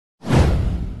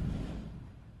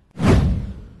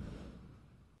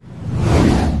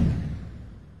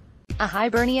A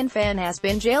Hibernian fan has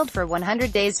been jailed for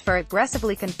 100 days for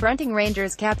aggressively confronting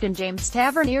Rangers captain James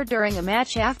Tavernier during a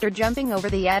match after jumping over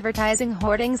the advertising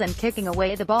hoardings and kicking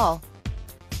away the ball.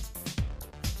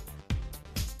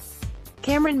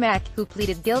 Mack, who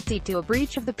pleaded guilty to a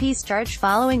breach of the peace charge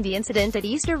following the incident at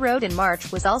Easter Road in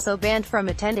March, was also banned from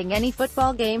attending any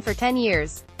football game for 10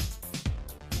 years.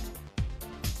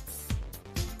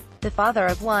 The father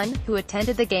of one, who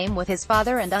attended the game with his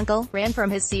father and uncle, ran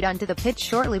from his seat onto the pitch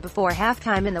shortly before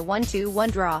halftime in the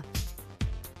 1-1 draw.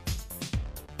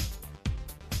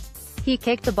 He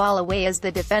kicked the ball away as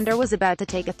the defender was about to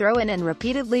take a throw-in and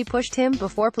repeatedly pushed him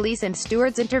before police and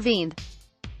stewards intervened.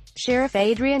 Sheriff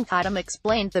Adrian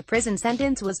explained the prison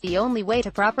sentence was the only way to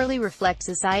properly reflect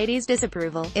society's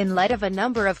disapproval, in light of a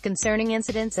number of concerning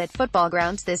incidents at football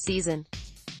grounds this season.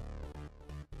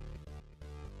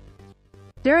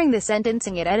 During the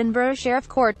sentencing at Edinburgh Sheriff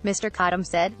Court, Mr. Cottam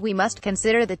said, "We must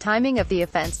consider the timing of the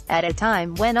offence, at a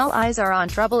time when all eyes are on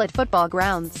trouble at football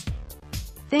grounds.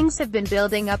 Things have been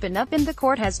building up and the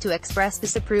court has to express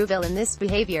disapproval in this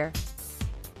behaviour."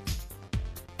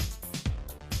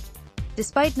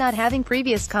 Despite not having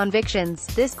previous convictions,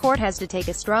 this court has to take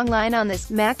a strong line on this.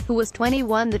 Mack, who was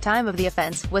 21 the time of the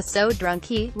offence, was so drunk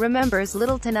he remembers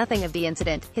little to nothing of the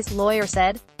incident, his lawyer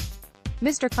said.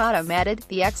 Mr. Cottam added,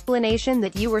 "The explanation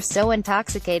that you were so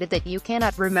intoxicated that you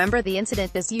cannot remember the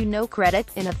incident does you no credit.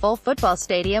 In a full football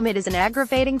stadium it is an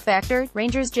aggravating factor."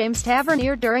 Rangers James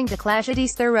Tavernier during the clash at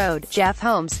Easter Road, Jeff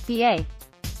Holmes, PA.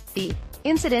 The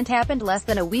incident happened less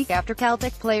than a week after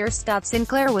Celtic player Scott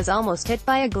Sinclair was almost hit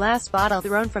by a glass bottle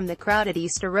thrown from the crowd at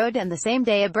Easter Road, and the same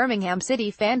day a Birmingham City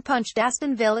fan punched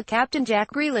Aston Villa captain Jack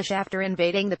Grealish after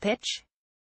invading the pitch.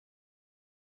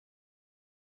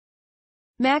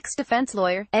 Mack's defense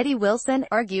lawyer, Eddie Wilson,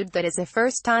 argued that as a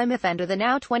first-time offender the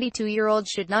now 22-year-old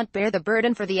should not bear the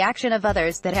burden for the action of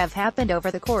others that have happened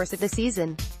over the course of the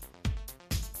season.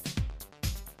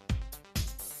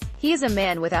 He is a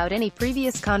man without any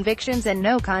previous convictions and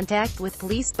no contact with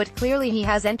police, but clearly he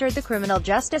has entered the criminal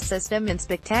justice system in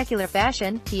spectacular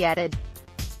fashion, he added.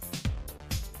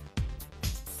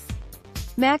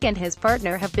 Mack and his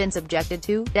partner have been subjected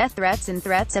to death threats and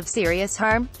threats of serious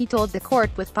harm, he told the court,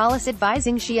 with police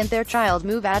advising she and their child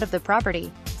move out of the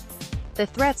property. The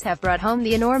threats have brought home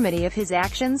the enormity of his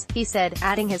actions, he said,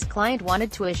 adding his client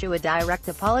wanted to issue a direct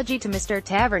apology to Mr.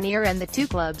 Tavernier and the two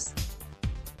clubs.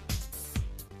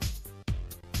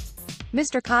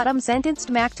 Mr. Cottam sentenced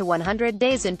Mack to 100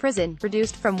 days in prison,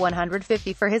 reduced from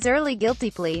 150 for his early guilty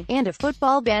plea, and a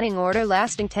football banning order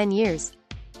lasting 10 years.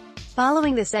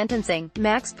 Following the sentencing,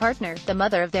 Mack's partner, the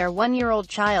mother of their 1-year-old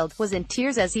child, was in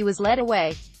tears as he was led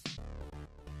away.